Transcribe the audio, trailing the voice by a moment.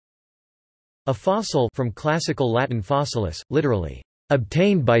A fossil, from classical Latin fossilis, literally,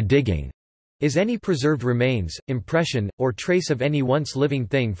 obtained by digging, is any preserved remains, impression, or trace of any once living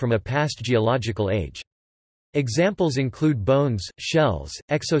thing from a past geological age. Examples include bones, shells,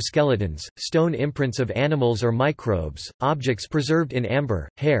 exoskeletons, stone imprints of animals or microbes, objects preserved in amber,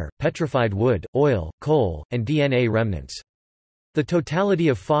 hair, petrified wood, oil, coal, and DNA remnants. The totality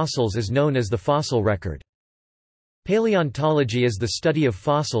of fossils is known as the fossil record. Paleontology is the study of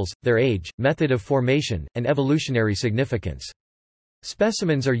fossils, their age, method of formation, and evolutionary significance.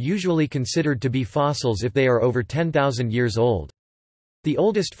 Specimens are usually considered to be fossils if they are over 10,000 years old. The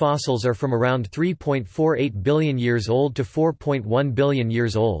oldest fossils are from around 3.48 billion years old to 4.1 billion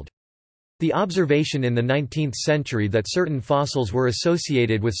years old. The observation in the 19th century that certain fossils were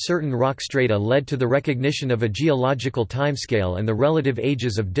associated with certain rock strata led to the recognition of a geological timescale and the relative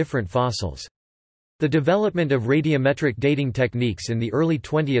ages of different fossils. The development of radiometric dating techniques in the early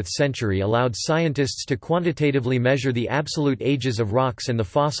 20th century allowed scientists to quantitatively measure the absolute ages of rocks and the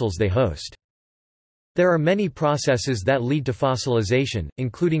fossils they host. There are many processes that lead to fossilization,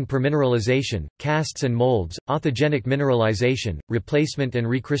 including permineralization, casts and molds, authigenic mineralization, replacement and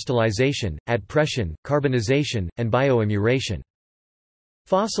recrystallization, adpression, carbonization, and bioimmuration.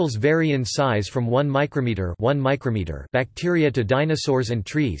 Fossils vary in size from 1 micrometer bacteria to dinosaurs and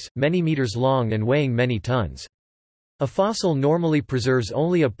trees, many meters long and weighing many tons. A fossil normally preserves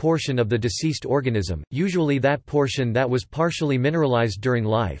only a portion of the deceased organism, usually that portion that was partially mineralized during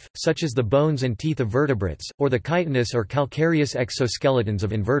life, such as the bones and teeth of vertebrates, or the chitinous or calcareous exoskeletons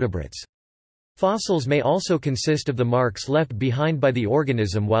of invertebrates. Fossils may also consist of the marks left behind by the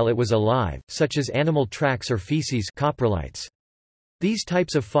organism while it was alive, such as animal tracks or feces coprolites. These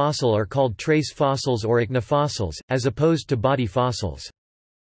types of fossil are called trace fossils or ichnofossils, as opposed to body fossils.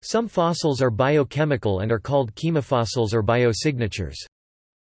 Some fossils are biochemical and are called chemofossils or biosignatures.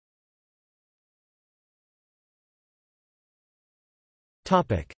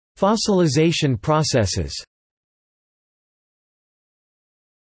 Fossilization processes.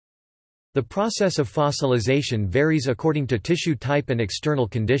 The process of fossilization varies according to tissue type and external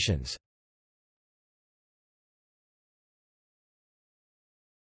conditions.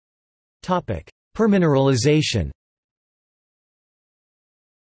 Permineralization.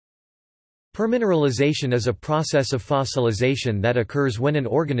 Permineralization is a process of fossilization that occurs when an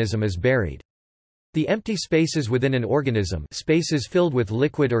organism is buried. The empty spaces within an organism, spaces filled with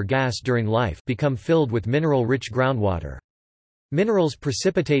liquid or gas during life, become filled with mineral-rich groundwater. Minerals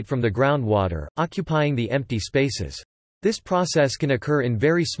precipitate from the groundwater, occupying the empty spaces. This process can occur in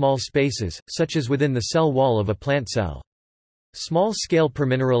very small spaces, such as within the cell wall of a plant cell. Small-scale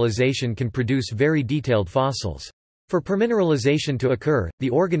permineralization can produce very detailed fossils. For permineralization to occur, the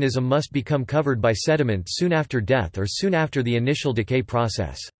organism must become covered by sediment soon after death or soon after the initial decay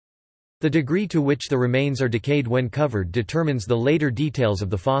process. The degree to which the remains are decayed when covered determines the later details of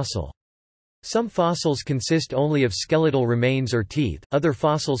the fossil. Some fossils consist only of skeletal remains or teeth, other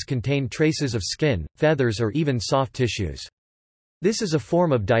fossils contain traces of skin, feathers or even soft tissues. This is a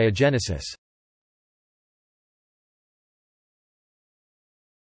form of diagenesis.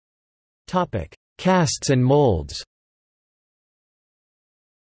 Casts and molds.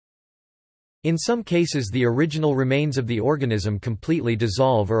 In some cases the original remains of the organism completely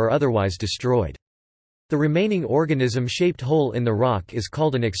dissolve or are otherwise destroyed. The remaining organism-shaped hole in the rock is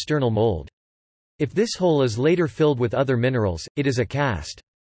called an external mold. If this hole is later filled with other minerals, it is a cast.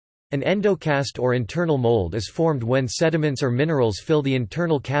 An endocast or internal mold is formed when sediments or minerals fill the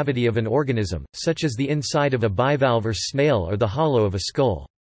internal cavity of an organism, such as the inside of a bivalve or snail or the hollow of a skull.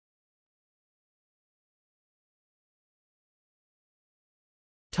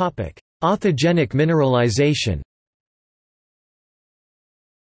 Authigenic mineralization.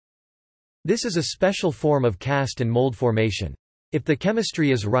 This is a special form of cast and mold formation. If the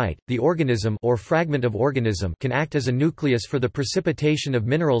chemistry is right, the organism or fragment of organism can act as a nucleus for the precipitation of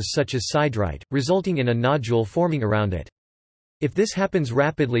minerals such as siderite, resulting in a nodule forming around it. If this happens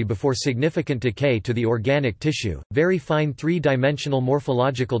rapidly before significant decay to the organic tissue, very fine three-dimensional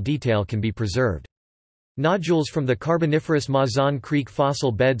morphological detail can be preserved. Nodules from the Carboniferous Mazon Creek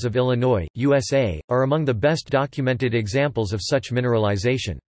fossil beds of Illinois, USA, are among the best documented examples of such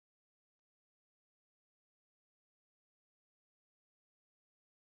mineralization.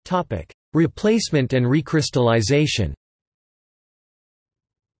 Replacement and recrystallization.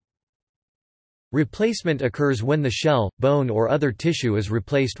 Replacement occurs when the shell, bone or other tissue is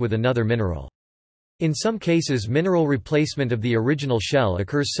replaced with another mineral. In some cases mineral replacement of the original shell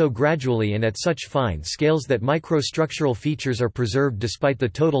occurs so gradually and at such fine scales that microstructural features are preserved despite the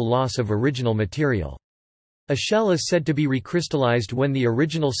total loss of original material. A shell is said to be recrystallized when the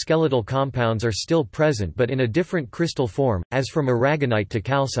original skeletal compounds are still present but in a different crystal form, as from aragonite to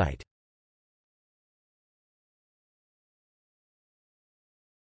calcite.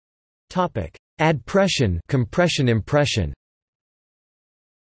 Adpression, compression impression.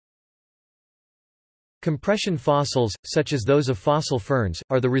 Compression fossils, such as those of fossil ferns,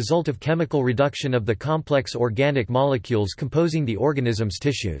 are the result of chemical reduction of the complex organic molecules composing the organism's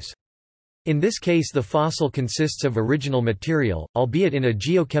tissues. In this case the fossil consists of original material, albeit in a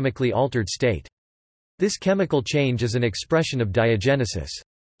geochemically altered state. This chemical change is an expression of diagenesis.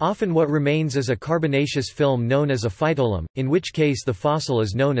 Often what remains is a carbonaceous film known as a phytolum, in which case the fossil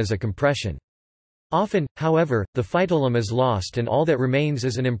is known as a compression. Often, however, the phytolum is lost and all that remains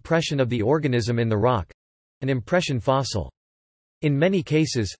is an impression of the organism in the rock—an impression fossil. In many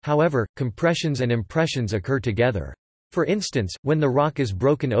cases, however, compressions and impressions occur together. For instance, when the rock is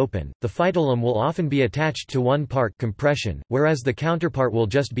broken open, the phytolum will often be attached to one part compression, whereas the counterpart will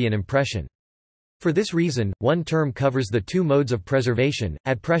just be an impression. For this reason, one term covers the two modes of preservation,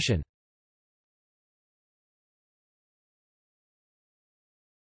 adpression.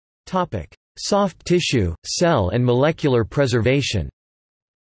 Soft tissue, cell and molecular preservation.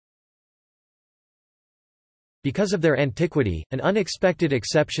 Because of their antiquity, an unexpected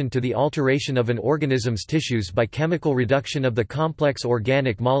exception to the alteration of an organism's tissues by chemical reduction of the complex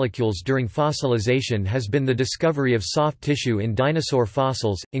organic molecules during fossilization has been the discovery of soft tissue in dinosaur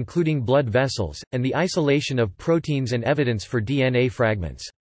fossils, including blood vessels, and the isolation of proteins and evidence for DNA fragments.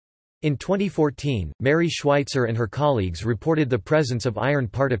 In 2014, Mary Schweitzer and her colleagues reported the presence of iron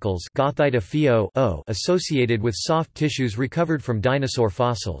particles associated with soft tissues recovered from dinosaur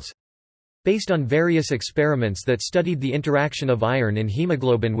fossils. Based on various experiments that studied the interaction of iron in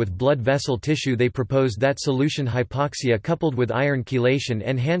hemoglobin with blood vessel tissue, they proposed that solution hypoxia coupled with iron chelation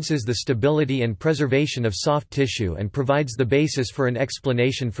enhances the stability and preservation of soft tissue and provides the basis for an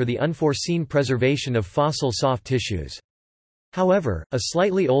explanation for the unforeseen preservation of fossil soft tissues. However, a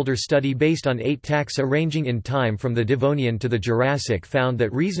slightly older study based on 8 taxa ranging in time from the Devonian to the Jurassic found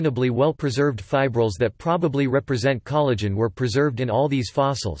that reasonably well-preserved fibrils that probably represent collagen were preserved in all these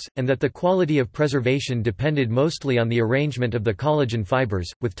fossils, and that the quality of preservation depended mostly on the arrangement of the collagen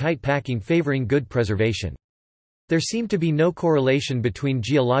fibers, with tight packing favoring good preservation. There seemed to be no correlation between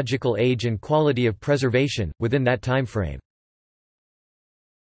geological age and quality of preservation, within that timeframe.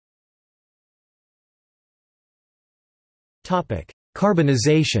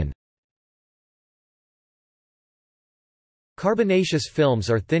 Carbonization. Carbonaceous films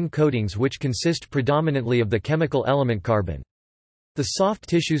are thin coatings which consist predominantly of the chemical element carbon. The soft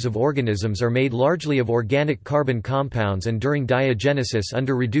tissues of organisms are made largely of organic carbon compounds, and during diagenesis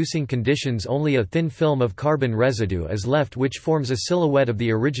under reducing conditions only a thin film of carbon residue is left which forms a silhouette of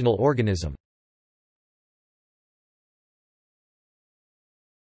the original organism.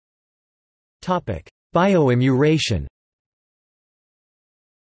 Bioimmuration.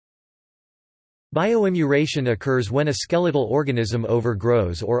 Bioimmuration occurs when a skeletal organism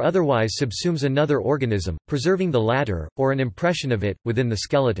overgrows or otherwise subsumes another organism, preserving the latter, or an impression of it, within the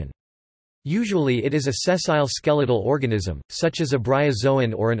skeleton. Usually it is a sessile skeletal organism, such as a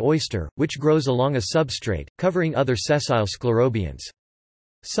bryozoan or an oyster, which grows along a substrate, covering other sessile sclerobionts.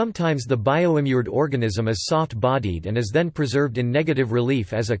 Sometimes the bioimmured organism is soft-bodied and is then preserved in negative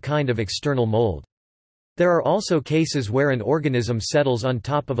relief as a kind of external mold. There are also cases where an organism settles on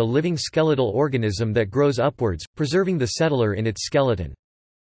top of a living skeletal organism that grows upwards, preserving the settler in its skeleton.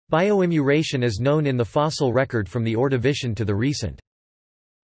 Bioimmuration is known in the fossil record from the Ordovician to the recent.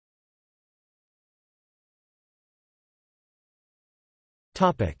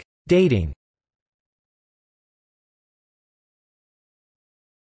 Dating.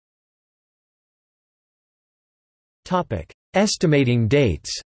 Estimating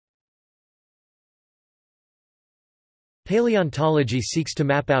dates. Paleontology seeks to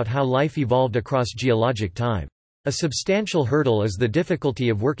map out how life evolved across geologic time. A substantial hurdle is the difficulty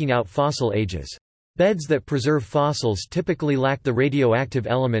of working out fossil ages. Beds that preserve fossils typically lack the radioactive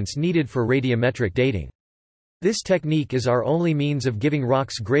elements needed for radiometric dating. This technique is our only means of giving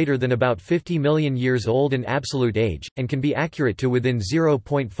rocks greater than about 50 million years old an absolute age, and can be accurate to within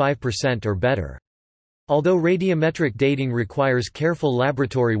 0.5% or better. Although radiometric dating requires careful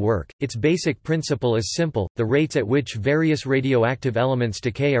laboratory work, its basic principle is simple: the rates at which various radioactive elements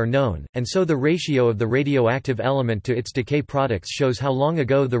decay are known, and so the ratio of the radioactive element to its decay products shows how long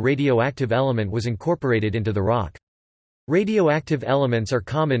ago the radioactive element was incorporated into the rock. Radioactive elements are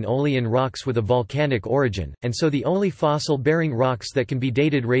common only in rocks with a volcanic origin, and so the only fossil-bearing rocks that can be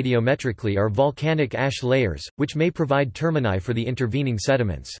dated radiometrically are volcanic ash layers, which may provide termini for the intervening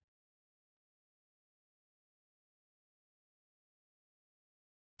sediments.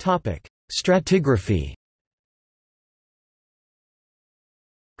 Stratigraphy.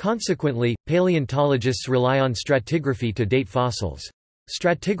 Consequently, paleontologists rely on stratigraphy to date fossils.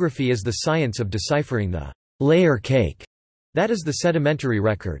 Stratigraphy is the science of deciphering the layer cake that is the sedimentary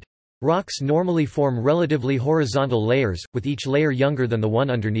record. Rocks normally form relatively horizontal layers, with each layer younger than the one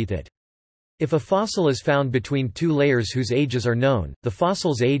underneath it. If a fossil is found between two layers whose ages are known, the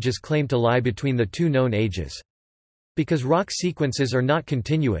fossil's age is claimed to lie between the two known ages. Because rock sequences are not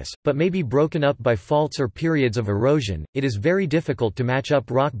continuous, but may be broken up by faults or periods of erosion, it is very difficult to match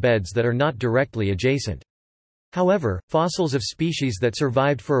up rock beds that are not directly adjacent. However, fossils of species that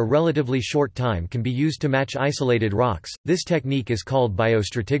survived for a relatively short time can be used to match isolated rocks. This technique is called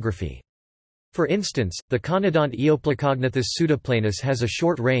biostratigraphy. For instance, the conodont Eoplacognathus pseudoplanus has a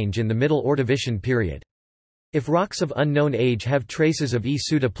short range in the Middle Ordovician period. If rocks of unknown age have traces of E.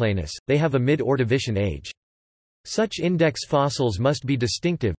 pseudoplanus, they have a mid-Ordovician age. Such index fossils must be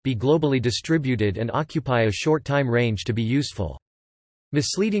distinctive, be globally distributed and occupy a short time range to be useful.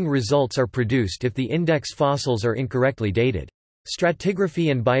 Misleading results are produced if the index fossils are incorrectly dated. Stratigraphy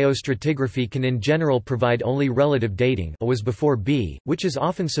and biostratigraphy can in general provide only relative dating, A was before B, which is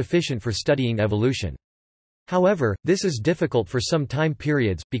often sufficient for studying evolution. However, this is difficult for some time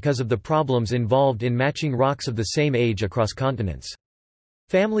periods, because of the problems involved in matching rocks of the same age across continents.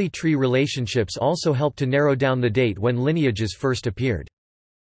 Family tree relationships also help to narrow down the date when lineages first appeared.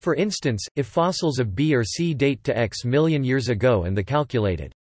 For instance, if fossils of B or C date to X million years ago and the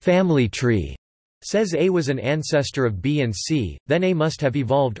calculated family tree says A was an ancestor of B and C, then A must have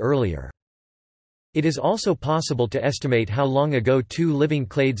evolved earlier. It is also possible to estimate how long ago two living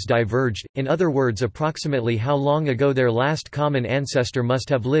clades diverged, in other words approximately how long ago their last common ancestor must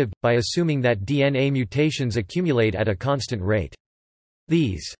have lived, by assuming that DNA mutations accumulate at a constant rate.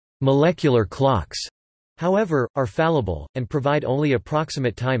 These molecular clocks, however, are fallible, and provide only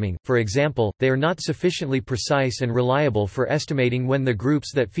approximate timing. For example, they are not sufficiently precise and reliable for estimating when the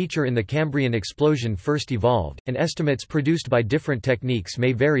groups that feature in the Cambrian explosion first evolved, and estimates produced by different techniques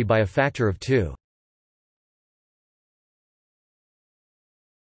may vary by a factor of 2.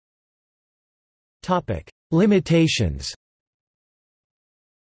 Limitations.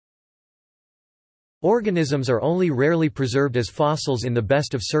 Organisms are only rarely preserved as fossils in the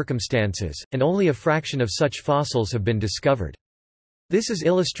best of circumstances, and only a fraction of such fossils have been discovered. This is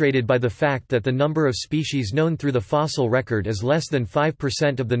illustrated by the fact that the number of species known through the fossil record is less than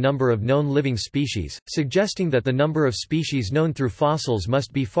 5% of the number of known living species, suggesting that the number of species known through fossils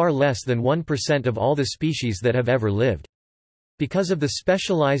must be far less than 1% of all the species that have ever lived. Because of the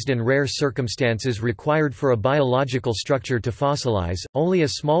specialized and rare circumstances required for a biological structure to fossilize, only a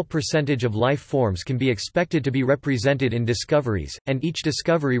small percentage of life forms can be expected to be represented in discoveries, and each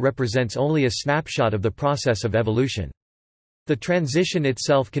discovery represents only a snapshot of the process of evolution. The transition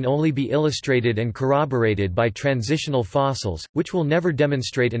itself can only be illustrated and corroborated by transitional fossils, which will never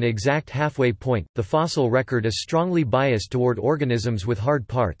demonstrate an exact halfway point. The fossil record is strongly biased toward organisms with hard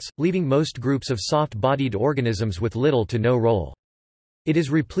parts, leaving most groups of soft-bodied organisms with little to no role. It is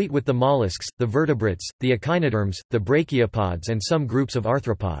replete with the mollusks, the vertebrates, the echinoderms, the brachiopods and some groups of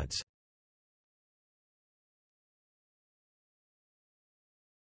arthropods.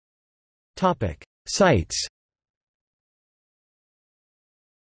 Sites.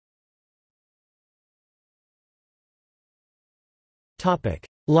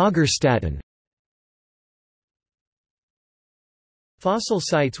 Lagerstätten. Fossil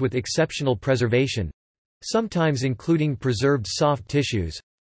sites with exceptional preservation, sometimes including preserved soft tissues,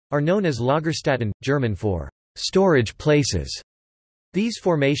 are known as Lagerstätten, German for storage places. These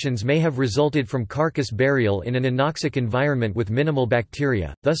formations may have resulted from carcass burial in an anoxic environment with minimal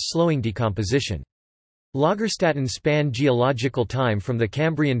bacteria, thus slowing decomposition. Lagerstätten span geological time from the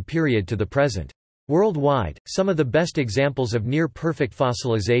Cambrian period to the present. Worldwide, some of the best examples of near-perfect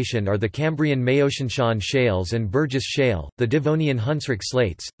fossilization are the Cambrian Maotianshan shales and Burgess shale, the Devonian Hunsrück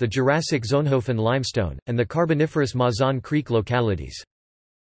slates, the Jurassic Zonhofen limestone, and the Carboniferous Mazon Creek localities.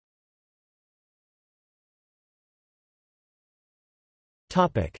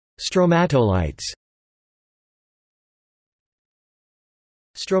 Stromatolites.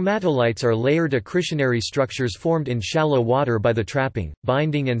 Stromatolites are layered accretionary structures formed in shallow water by the trapping,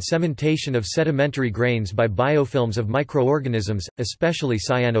 binding and cementation of sedimentary grains by biofilms of microorganisms, especially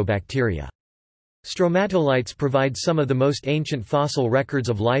cyanobacteria. Stromatolites provide some of the most ancient fossil records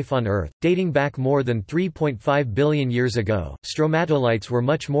of life on Earth, dating back more than 3.5 billion years ago. Stromatolites were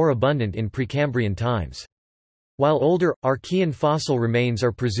much more abundant in Precambrian times. While older, Archean fossil remains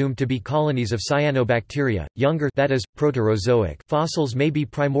are presumed to be colonies of cyanobacteria, younger, that is, Proterozoic fossils may be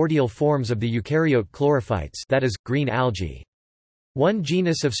primordial forms of the eukaryote chlorophytes, that is, green algae. One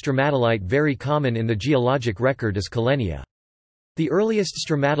genus of stromatolite very common in the geologic record is Collenia. The earliest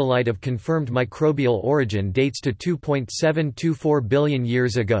stromatolite of confirmed microbial origin dates to 2.724 billion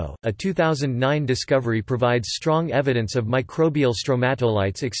years ago. A 2009 discovery provides strong evidence of microbial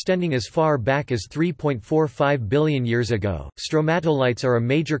stromatolites extending as far back as 3.45 billion years ago. Stromatolites are a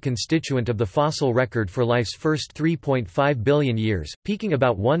major constituent of the fossil record for life's first 3.5 billion years, peaking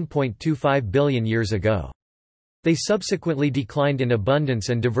about 1.25 billion years ago. They subsequently declined in abundance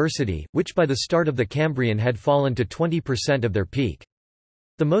and diversity, which by the start of the Cambrian had fallen to 20% of their peak.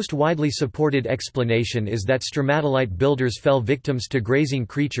 The most widely supported explanation is that stromatolite builders fell victims to grazing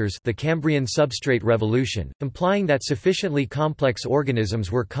creatures, the Cambrian substrate revolution, implying that sufficiently complex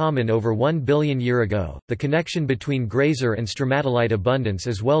organisms were common over 1 billion years ago. The connection between grazer and stromatolite abundance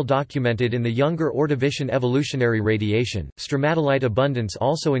is well documented in the Younger Ordovician evolutionary radiation. Stromatolite abundance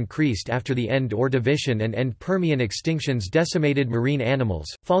also increased after the end Ordovician and end Permian extinctions decimated marine animals,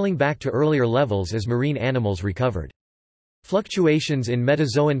 falling back to earlier levels as marine animals recovered. Fluctuations in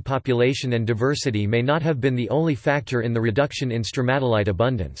metazoan population and diversity may not have been the only factor in the reduction in stromatolite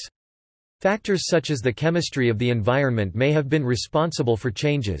abundance. Factors such as the chemistry of the environment may have been responsible for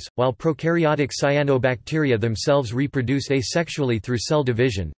changes. While prokaryotic cyanobacteria themselves reproduce asexually through cell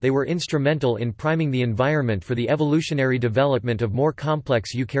division, they were instrumental in priming the environment for the evolutionary development of more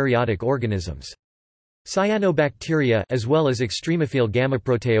complex eukaryotic organisms. Cyanobacteria as well as extremophile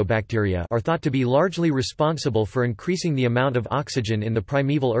gammaproteobacteria are thought to be largely responsible for increasing the amount of oxygen in the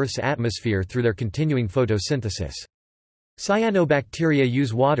primeval Earth's atmosphere through their continuing photosynthesis. Cyanobacteria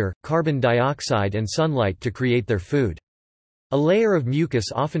use water, carbon dioxide and sunlight to create their food. A layer of mucus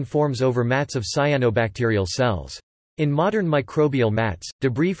often forms over mats of cyanobacterial cells. In modern microbial mats,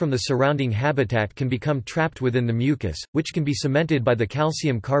 debris from the surrounding habitat can become trapped within the mucus, which can be cemented by the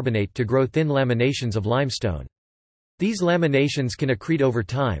calcium carbonate to grow thin laminations of limestone. These laminations can accrete over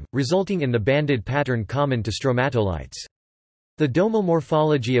time, resulting in the banded pattern common to stromatolites. The domal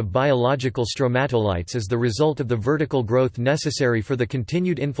morphology of biological stromatolites is the result of the vertical growth necessary for the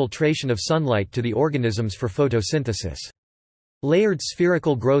continued infiltration of sunlight to the organisms for photosynthesis. Layered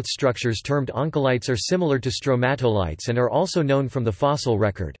spherical growth structures termed oncolites are similar to stromatolites and are also known from the fossil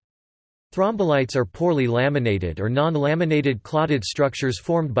record. Thrombolites are poorly laminated or non-laminated clotted structures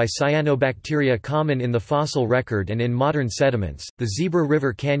formed by cyanobacteria common in the fossil record and in modern sediments. The Zebra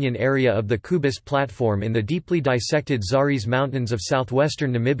River Canyon area of the Kubis platform in the deeply dissected Zaris Mountains of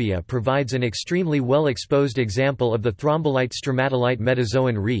southwestern Namibia provides an extremely well-exposed example of the thrombolite stromatolite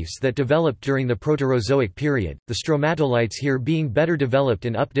metazoan reefs that developed during the Proterozoic period, the stromatolites here being better developed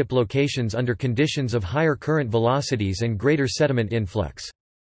in updip locations under conditions of higher current velocities and greater sediment influx.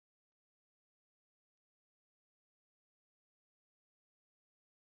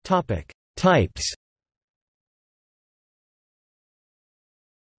 Types.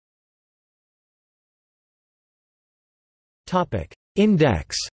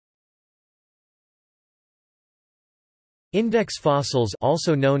 Index. Index fossils,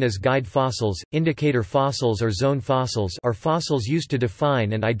 also known as guide fossils, indicator fossils or zone fossils, are fossils used to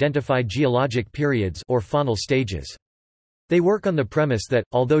define and identify geologic periods or faunal stages. They work on the premise that,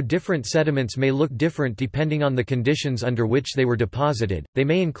 although different sediments may look different depending on the conditions under which they were deposited, they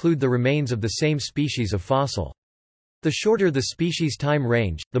may include the remains of the same species of fossil. The shorter the species time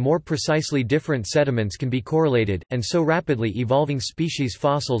range, the more precisely different sediments can be correlated, and so rapidly evolving species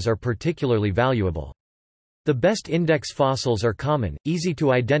fossils are particularly valuable. The best index fossils are common, easy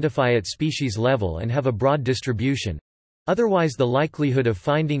to identify at species level and have a broad distribution. Otherwise the likelihood of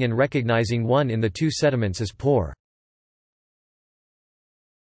finding and recognizing one in the two sediments is poor.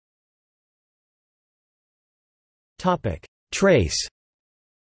 Trace.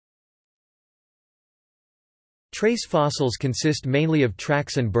 Trace fossils consist mainly of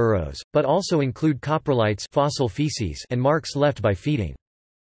tracks and burrows, but also include coprolites, fossil feces, and marks left by feeding.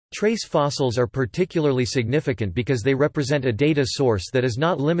 Trace fossils are particularly significant because they represent a data source that is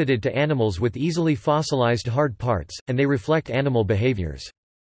not limited to animals with easily fossilized hard parts, and they reflect animal behaviors.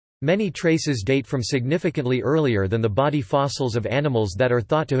 Many traces date from significantly earlier than the body fossils of animals that are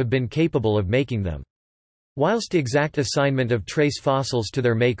thought to have been capable of making them. Whilst exact assignment of trace fossils to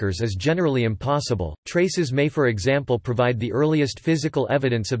their makers is generally impossible, traces may for example provide the earliest physical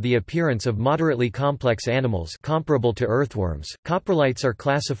evidence of the appearance of moderately complex animals comparable to earthworms. Coprolites are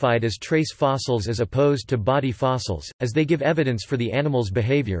classified as trace fossils as opposed to body fossils, as they give evidence for the animal's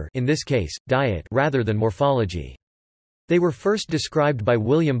behavior, in this case, diet, rather than morphology. They were first described by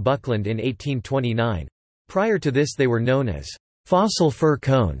William Buckland in 1829. Prior to this they were known as fossil fir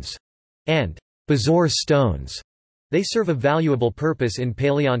cones and bezoar stones. They serve a valuable purpose in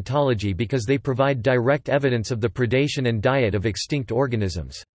paleontology because they provide direct evidence of the predation and diet of extinct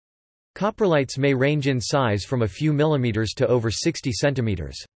organisms. Coprolites may range in size from a few millimeters to over 60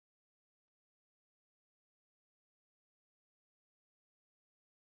 centimeters.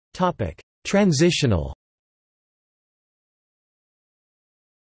 Transitional.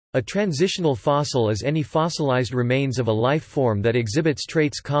 A transitional fossil is any fossilized remains of a life form that exhibits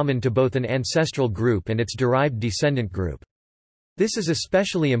traits common to both an ancestral group and its derived descendant group. This is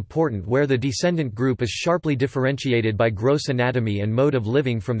especially important where the descendant group is sharply differentiated by gross anatomy and mode of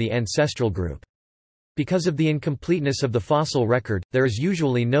living from the ancestral group. Because of the incompleteness of the fossil record, there is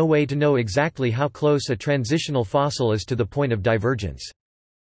usually no way to know exactly how close a transitional fossil is to the point of divergence.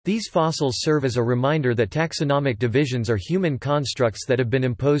 These fossils serve as a reminder that taxonomic divisions are human constructs that have been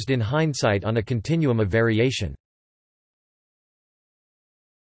imposed in hindsight on a continuum of variation.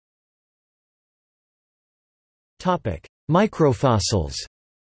 Microfossils.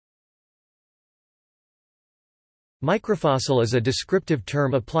 Microfossil is a descriptive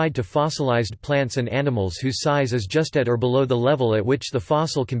term applied to fossilized plants and animals whose size is just at or below the level at which the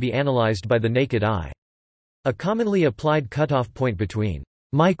fossil can be analyzed by the naked eye. A commonly applied cutoff point between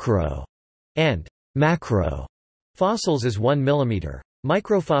micro and macro fossils is 1 mm.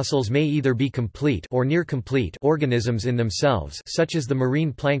 Microfossils may either be complete or near-complete organisms in themselves, such as the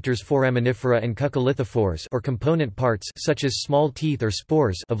marine planktons Foraminifera and Coccolithophores, or component parts such as small teeth or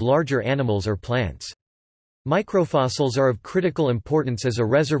spores of larger animals or plants. Microfossils are of critical importance as a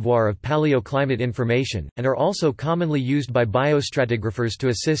reservoir of paleoclimate information, and are also commonly used by biostratigraphers to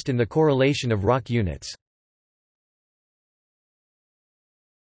assist in the correlation of rock units.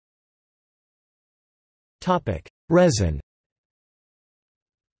 Resin.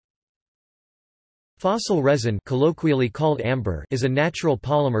 Fossil resin, colloquially called amber, is a natural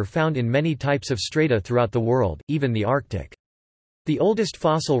polymer found in many types of strata throughout the world, even the Arctic. The oldest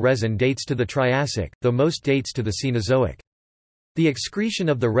fossil resin dates to the Triassic, though most dates to the Cenozoic. The excretion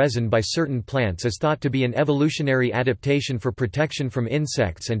of the resin by certain plants is thought to be an evolutionary adaptation for protection from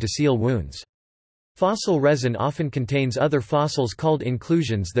insects and to seal wounds. Fossil resin often contains other fossils called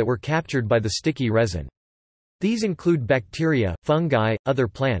inclusions that were captured by the sticky resin. These include bacteria, fungi, other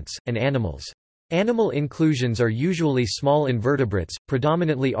plants, and animals. Animal inclusions are usually small invertebrates,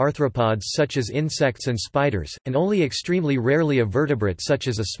 predominantly arthropods such as insects and spiders, and only extremely rarely a vertebrate such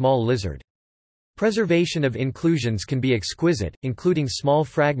as a small lizard. Preservation of inclusions can be exquisite, including small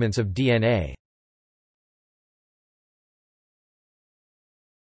fragments of DNA.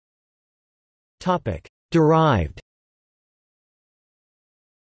 Derived.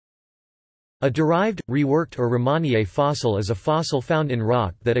 A derived, reworked or remanié fossil is a fossil found in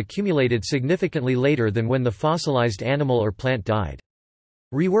rock that accumulated significantly later than when the fossilized animal or plant died.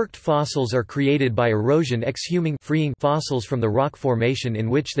 Reworked fossils are created by erosion exhuming freeing fossils from the rock formation in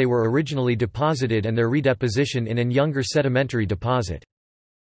which they were originally deposited and their redeposition in a younger sedimentary deposit.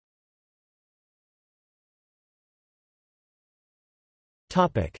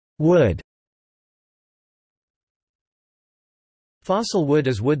 Wood. Fossil wood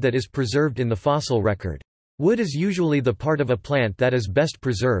is wood that is preserved in the fossil record. Wood is usually the part of a plant that is best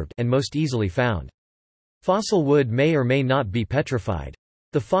preserved and most easily found. Fossil wood may or may not be petrified.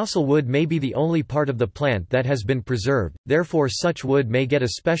 The fossil wood may be the only part of the plant that has been preserved, therefore such wood may get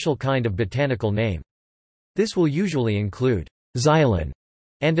a special kind of botanical name. This will usually include xylon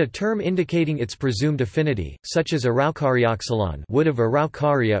and a term indicating its presumed affinity, such as Araucarioxylon, wood of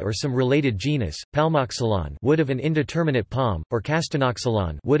Araucaria or some related genus, Palmoxylon, wood of an indeterminate palm, or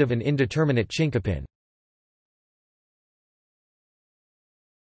Castanoxylon, wood of an indeterminate chinkapin.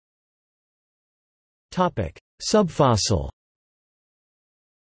 Topic: Subfossil.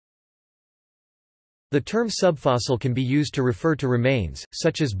 The term subfossil can be used to refer to remains,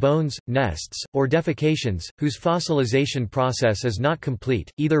 such as bones, nests, or defecations, whose fossilization process is not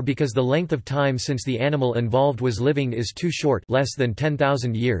complete, either because the length of time since the animal involved was living is too short, less than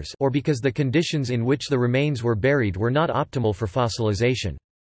 10,000 years, or because the conditions in which the remains were buried were not optimal for fossilization.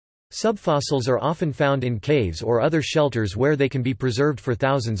 Subfossils are often found in caves or other shelters where they can be preserved for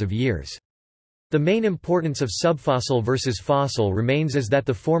thousands of years. The main importance of subfossil versus fossil remains is that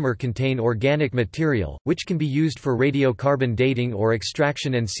the former contain organic material, which can be used for radiocarbon dating or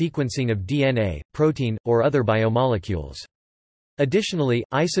extraction and sequencing of DNA, protein, or other biomolecules. Additionally,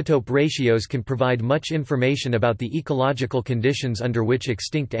 isotope ratios can provide much information about the ecological conditions under which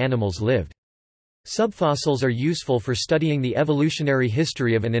extinct animals lived. Subfossils are useful for studying the evolutionary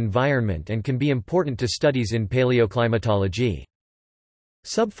history of an environment and can be important to studies in paleoclimatology.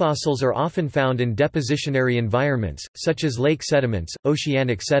 Subfossils are often found in depositionary environments, such as lake sediments,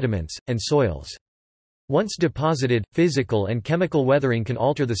 oceanic sediments, and soils. Once deposited, physical and chemical weathering can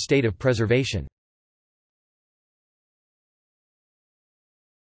alter the state of preservation.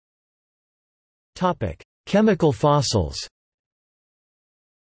 Chemical fossils.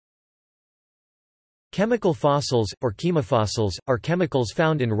 Chemical fossils, or chemofossils, are chemicals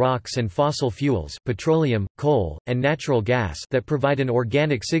found in rocks and fossil fuels, petroleum, coal, and natural gas, that provide an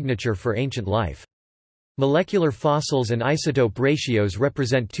organic signature for ancient life. Molecular fossils and isotope ratios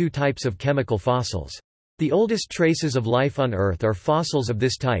represent two types of chemical fossils. The oldest traces of life on Earth are fossils of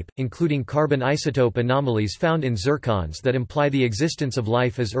this type, including carbon isotope anomalies found in zircons that imply the existence of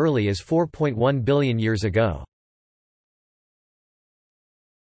life as early as 4.1 billion years ago.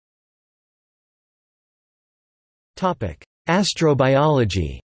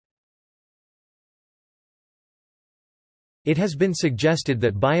 Astrobiology. It has been suggested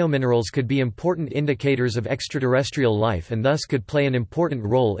that biominerals could be important indicators of extraterrestrial life and thus could play an important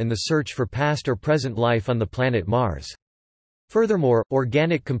role in the search for past or present life on the planet Mars. Furthermore,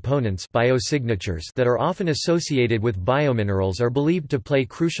 organic components biosignatures that are often associated with biominerals are believed to play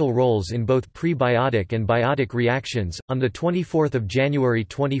crucial roles in both prebiotic and biotic reactions. On the 24th of January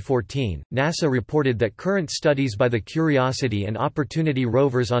 2014, NASA reported that current studies by the Curiosity and Opportunity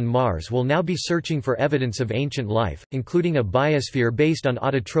rovers on Mars will now be searching for evidence of ancient life, including a biosphere based on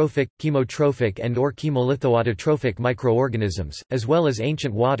autotrophic, chemotrophic and/or chemolithoautotrophic microorganisms, as well as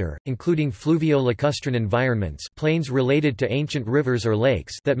ancient water, including fluvio-lacustrine environments, plains related to ancient rivers or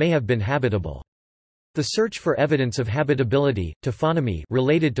lakes that may have been habitable. The search for evidence of habitability, taphonomy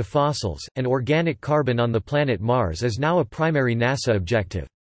related to fossils, and organic carbon on the planet Mars is now a primary NASA objective.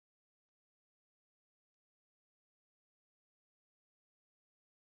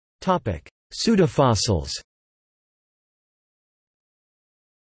 Pseudofossils.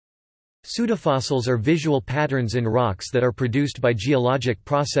 Pseudofossils are visual patterns in rocks that are produced by geologic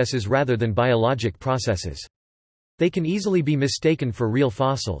processes rather than biologic processes. They can easily be mistaken for real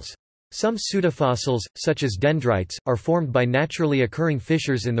fossils. Some pseudofossils, such as dendrites, are formed by naturally occurring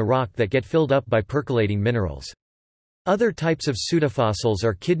fissures in the rock that get filled up by percolating minerals. Other types of pseudofossils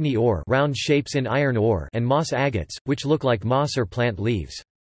are kidney ore, round shapes in iron ore, and moss agates, which look like moss or plant leaves.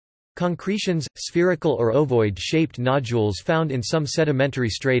 Concretions, spherical or ovoid-shaped nodules found in some sedimentary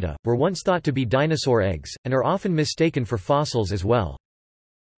strata, were once thought to be dinosaur eggs, and are often mistaken for fossils as well.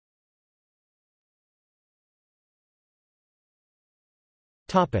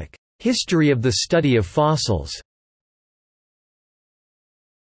 History of the study of fossils.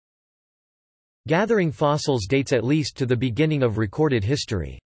 Gathering fossils dates at least to the beginning of recorded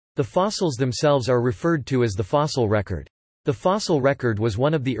history. The fossils themselves are referred to as the fossil record. The fossil record was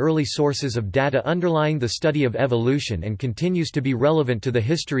one of the early sources of data underlying the study of evolution and continues to be relevant to the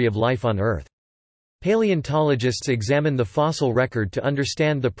history of life on Earth. Paleontologists examine the fossil record to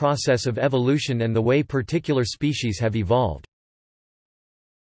understand the process of evolution and the way particular species have evolved.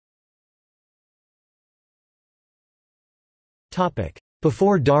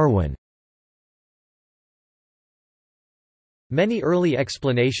 Before Darwin. Many early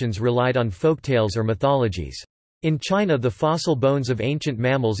explanations relied on folktales or mythologies. In China, the fossil bones of ancient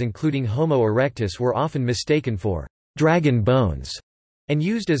mammals including Homo erectus were often mistaken for dragon bones and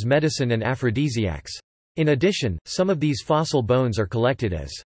used as medicine and aphrodisiacs. In addition, some of these fossil bones are collected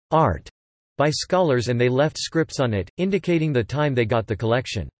as art by scholars and they left scripts on it, indicating the time they got the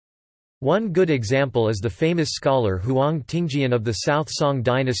collection. One good example is the famous scholar Huang Tingjian of the South Song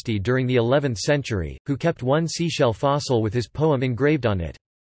dynasty during the 11th century, who kept one seashell fossil with his poem engraved on it.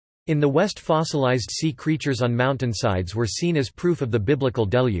 In the West, fossilized sea creatures on mountainsides were seen as proof of the biblical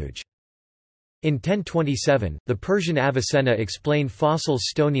deluge. In 1027, the Persian Avicenna explained fossils'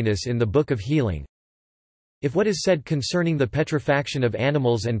 stoniness in the Book of Healing. If what is said concerning the petrifaction of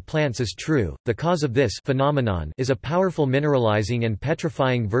animals and plants is true, the cause of this phenomenon is a powerful mineralizing and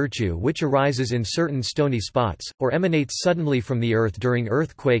petrifying virtue which arises in certain stony spots, or emanates suddenly from the earth during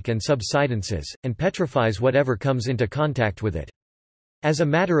earthquake and subsidences, and petrifies whatever comes into contact with it. As a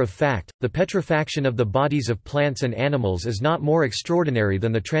matter of fact, the petrifaction of the bodies of plants and animals is not more extraordinary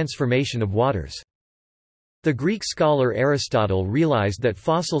than the transformation of waters. The Greek scholar Aristotle realized that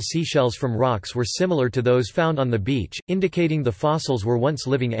fossil seashells from rocks were similar to those found on the beach, indicating the fossils were once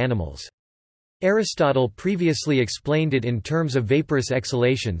living animals. Aristotle previously explained it in terms of vaporous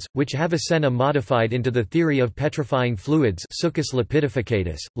exhalations, which Avicenna modified into the theory of petrifying fluids succus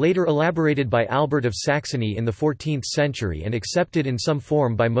lapidificatus, later elaborated by Albert of Saxony in the 14th century and accepted in some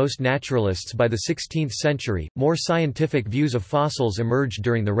form by most naturalists by the 16th century. More scientific views of fossils emerged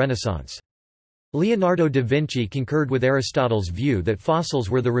during the Renaissance. Leonardo da Vinci concurred with Aristotle's view that fossils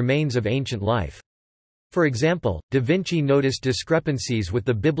were the remains of ancient life. For example, Da Vinci noticed discrepancies with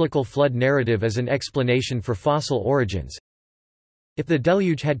the biblical flood narrative as an explanation for fossil origins. If the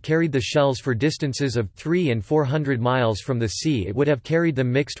deluge had carried the shells for distances of 300 and 400 miles from the sea, it would have carried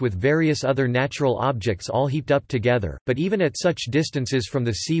them mixed with various other natural objects all heaped up together, but even at such distances from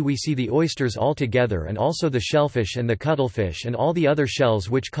the sea we see the oysters all together, and also the shellfish and the cuttlefish and all the other shells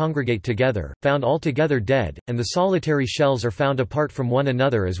which congregate together, found altogether dead, and the solitary shells are found apart from one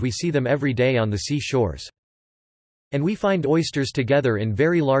another as we see them every day on the sea shores. And we find oysters together in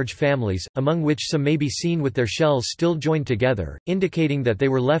very large families, among which some may be seen with their shells still joined together, indicating that they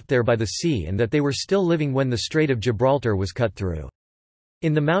were left there by the sea and that they were still living when the Strait of Gibraltar was cut through.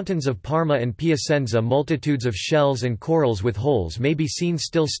 In the mountains of Parma and Piacenza multitudes of shells and corals with holes may be seen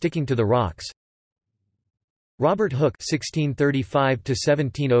still sticking to the rocks. Robert Hooke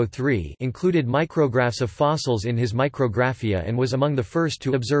 (1635–1703) included micrographs of fossils in his Micrographia and was among the first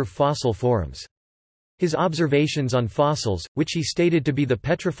to observe fossil forms. His observations on fossils, which he stated to be the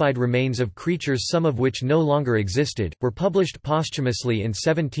petrified remains of creatures some of which no longer existed, were published posthumously in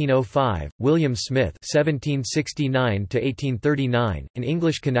 1705. William Smith (1769–1839), an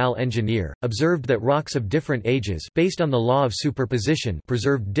English canal engineer, observed that rocks of different ages, based on the law of superposition,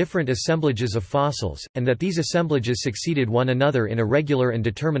 preserved different assemblages of fossils, and that these assemblages succeeded one another in a regular and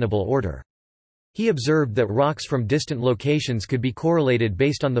determinable order. He observed that rocks from distant locations could be correlated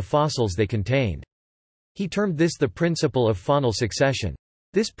based on the fossils they contained. He termed this the principle of faunal succession.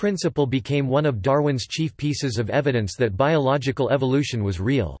 This principle became one of Darwin's chief pieces of evidence that biological evolution was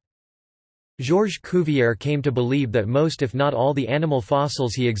real. Georges Cuvier came to believe that most if not all the animal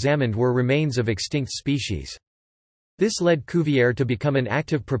fossils he examined were remains of extinct species. This led Cuvier to become an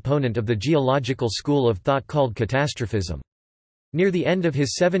active proponent of the geological school of thought called catastrophism. Near the end of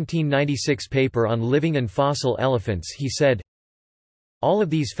his 1796 paper on living and fossil elephants he said, "All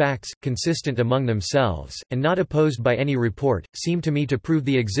of these facts, consistent among themselves, and not opposed by any report, seem to me to prove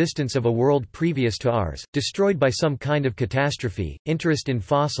the existence of a world previous to ours, destroyed by some kind of catastrophe. Interest in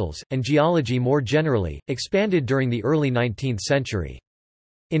fossils, and geology more generally, expanded during the early 19th century.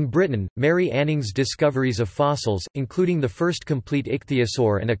 In Britain, Mary Anning's discoveries of fossils, including the first complete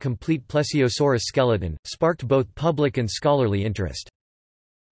ichthyosaur and a complete plesiosaurus skeleton, sparked both public and scholarly interest."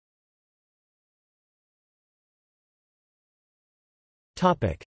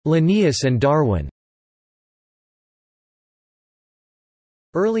 Linnaeus and Darwin.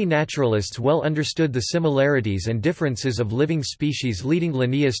 Early naturalists well understood the similarities and differences of living species, leading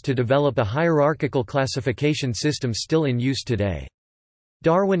Linnaeus to develop a hierarchical classification system still in use today.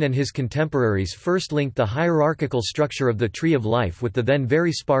 Darwin and his contemporaries first linked the hierarchical structure of the tree of life with the then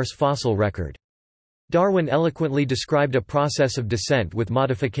very sparse fossil record. Darwin eloquently described a process of descent with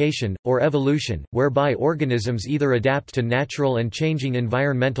modification, or evolution, whereby organisms either adapt to natural and changing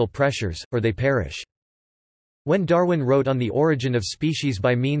environmental pressures, or they perish. When Darwin wrote on the origin of species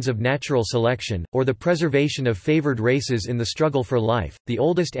by means of natural selection, or the preservation of favored races in the struggle for life, the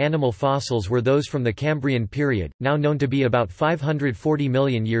oldest animal fossils were those from the Cambrian period, now known to be about 540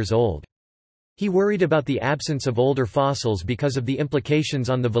 million years old. He worried about the absence of older fossils because of the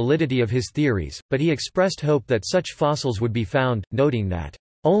implications on the validity of his theories, but he expressed hope that such fossils would be found, noting that,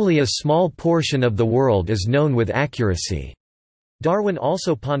 "Only a small portion of the world is known with accuracy." Darwin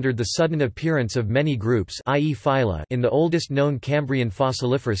also pondered the sudden appearance of many groups, i.e. phyla, in the oldest known Cambrian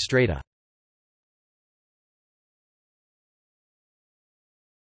fossiliferous strata.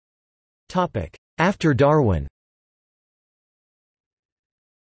 After Darwin.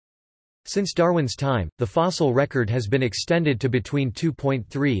 Since Darwin's time, the fossil record has been extended to between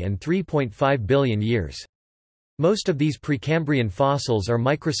 2.3 and 3.5 billion years. Most of these Precambrian fossils are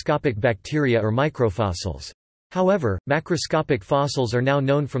microscopic bacteria or microfossils. However, macroscopic fossils are now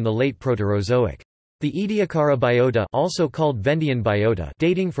known from the late Proterozoic. The Ediacara biota, also called Vendian biota,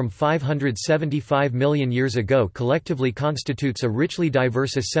 dating from 575 million years ago, collectively constitutes a richly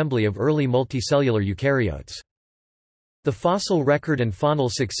diverse assembly of early multicellular eukaryotes. The fossil record and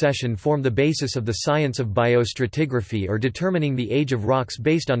faunal succession form the basis of the science of biostratigraphy, or determining the age of rocks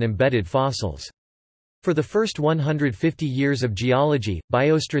based on embedded fossils. For the first 150 years of geology,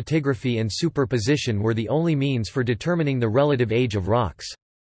 biostratigraphy and superposition were the only means for determining the relative age of rocks.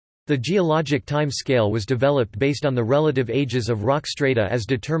 The geologic time scale was developed based on the relative ages of rock strata as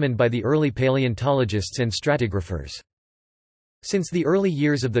determined by the early paleontologists and stratigraphers. Since the early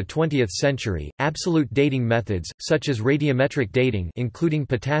years of the 20th century, absolute dating methods, such as radiometric dating including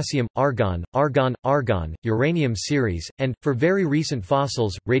potassium, argon, uranium series, and, for very recent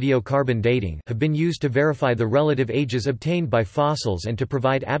fossils, radiocarbon dating have been used to verify the relative ages obtained by fossils and to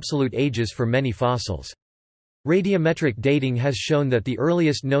provide absolute ages for many fossils. Radiometric dating has shown that the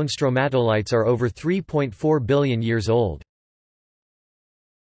earliest known stromatolites are over 3.4 billion years old.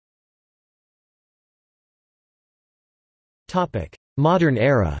 Modern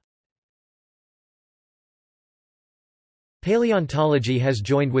era. Paleontology has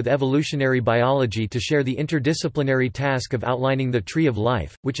joined with evolutionary biology to share the interdisciplinary task of outlining the tree of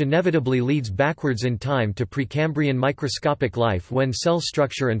life, which inevitably leads backwards in time to Precambrian microscopic life when cell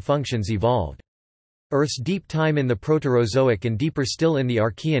structure and functions evolved. Earth's deep time in the Proterozoic and deeper still in the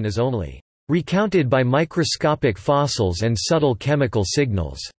Archean is only recounted by microscopic fossils and subtle chemical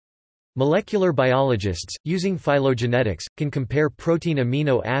signals. Molecular biologists, using phylogenetics, can compare protein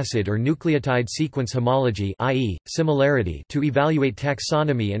amino acid or nucleotide sequence homology, i.e., similarity, to evaluate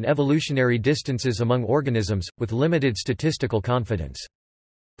taxonomy and evolutionary distances among organisms, with limited statistical confidence.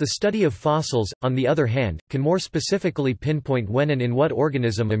 The study of fossils, on the other hand, can more specifically pinpoint when and in what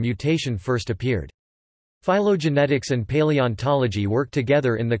organism a mutation first appeared. Phylogenetics and paleontology work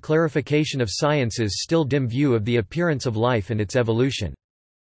together in the clarification of science's still dim view of the appearance of life and its evolution.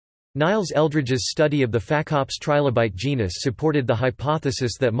 Niles Eldridge's study of the Phacops trilobite genus supported the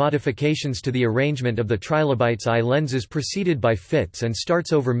hypothesis that modifications to the arrangement of the trilobite's eye lenses proceeded by fits and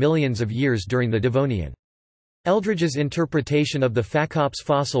starts over millions of years during the Devonian. Eldridge's interpretation of the Phacops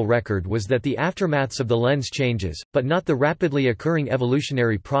fossil record was that the aftermaths of the lens changes, but not the rapidly occurring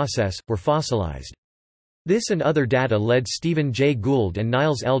evolutionary process, were fossilized. This and other data led Stephen Jay Gould and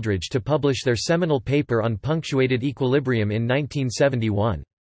Niles Eldridge to publish their seminal paper on punctuated equilibrium in 1971.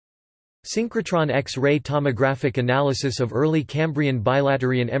 Synchrotron X-ray tomographic analysis of early Cambrian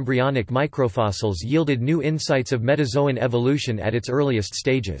bilaterian embryonic microfossils yielded new insights of Metazoan evolution at its earliest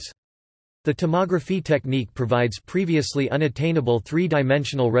stages. The tomography technique provides previously unattainable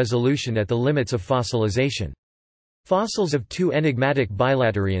three-dimensional resolution at the limits of fossilization. Fossils of two enigmatic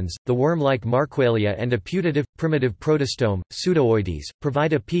bilaterians, the worm-like Marqualia and a putative, primitive protostome, Pseudooides,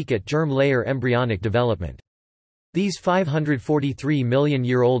 provide a peek at germ layer embryonic development. These 543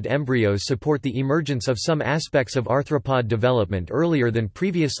 million-year-old embryos support the emergence of some aspects of arthropod development earlier than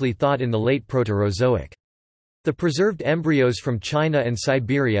previously thought in the late Proterozoic. The preserved embryos from China and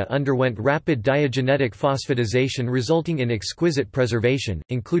Siberia underwent rapid diagenetic phosphatization resulting in exquisite preservation,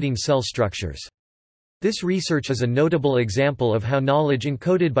 including cell structures. This research is a notable example of how knowledge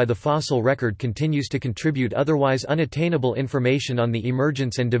encoded by the fossil record continues to contribute otherwise unattainable information on the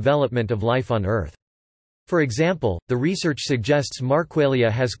emergence and development of life on Earth. For example, the research suggests Marqualia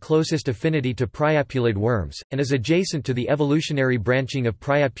has closest affinity to priapulid worms, and is adjacent to the evolutionary branching of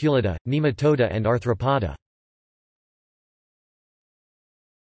Priapulida, Nematoda and Arthropoda.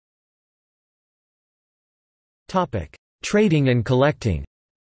 Trading and collecting.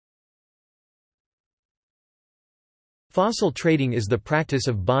 Fossil trading is the practice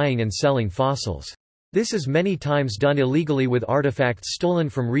of buying and selling fossils. This is many times done illegally with artifacts stolen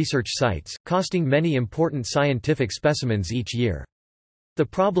from research sites, costing many important scientific specimens each year. The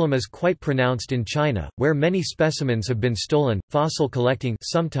problem is quite pronounced in China, where many specimens have been stolen. Fossil collecting,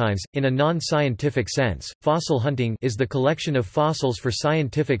 sometimes, in a non-scientific sense, fossil hunting, is the collection of fossils for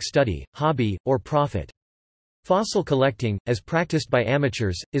scientific study, hobby, or profit. Fossil collecting, as practiced by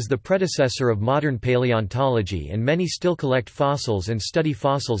amateurs, is the predecessor of modern paleontology, and many still collect fossils and study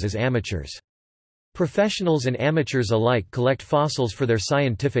fossils as amateurs. Professionals and amateurs alike collect fossils for their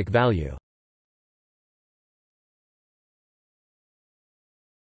scientific value.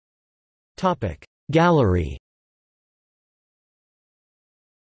 Gallery.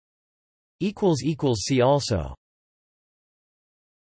 See also